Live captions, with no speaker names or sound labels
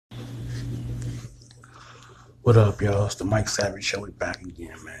What up, y'all? It's the Mike Savage Show. We back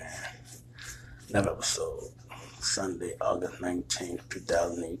again, man. Another episode. Sunday, August 19th,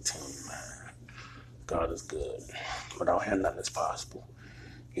 2018, man. God is good. Without him, nothing is possible.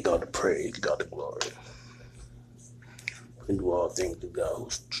 He got the praise, he got the glory. We can do all things through God who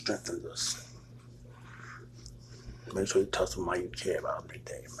strengthens us. Make sure you tell somebody you care about them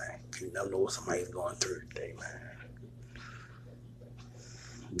today, man. You never know what somebody's going through today, man.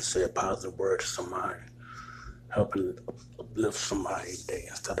 You say a positive word to somebody, helping uplift somebody today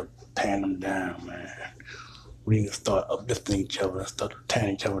instead of tearing them down, man. We need to start uplifting each other instead of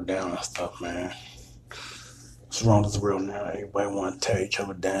tearing each other down and stuff, man. What's wrong with the world now? Everybody want to tear each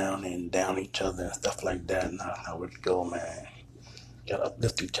other down and down each other and stuff like that. Not where to go, man. You gotta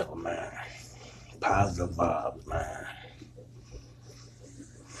uplift each other, man. Positive vibes, man.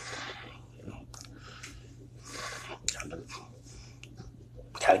 Gotta,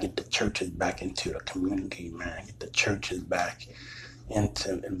 gotta get the churches back into the community, man. Get the churches back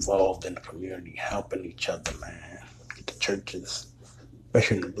involved in the community, helping each other, man. Get the churches,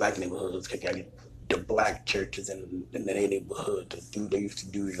 especially in the black neighborhoods, gotta get the black churches in the neighborhood to do. They used to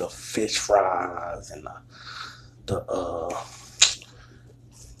do the fish fries and the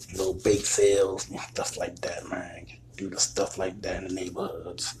little bake sales and stuff like that, man. Do the stuff like that in the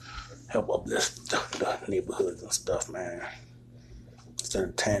neighborhoods. Help uplift the neighborhoods and stuff, man. Instead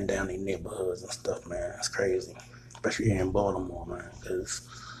of tearing down the neighborhoods and stuff, man. It's crazy. Especially here in Baltimore, man. Because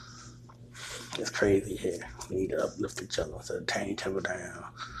it's crazy here. We need to uplift each other instead of tearing each other down.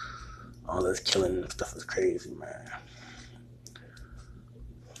 All this killing and stuff is crazy, man.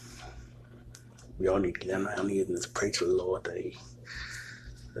 We all need to get down and just pray to the Lord today.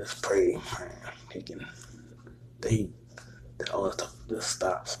 Let's pray, man. That all this stuff just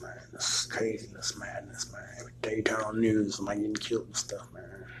stops, man. This craziness, madness, man. Every day you turn on the news, somebody getting killed and stuff,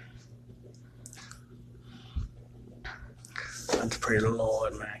 man. I just pray to the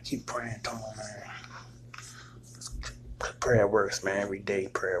Lord, man. Keep praying to him, man. Prayer works, man. Every day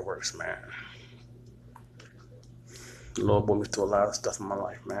prayer works, man. The Lord brought me through a lot of stuff in my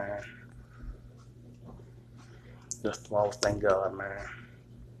life, man. Just always thank God, man.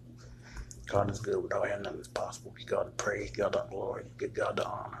 God is good. Without him, nothing is possible. Give God the praise, give God the glory, give God the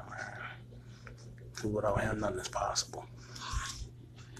honor, man. Without him, nothing is possible.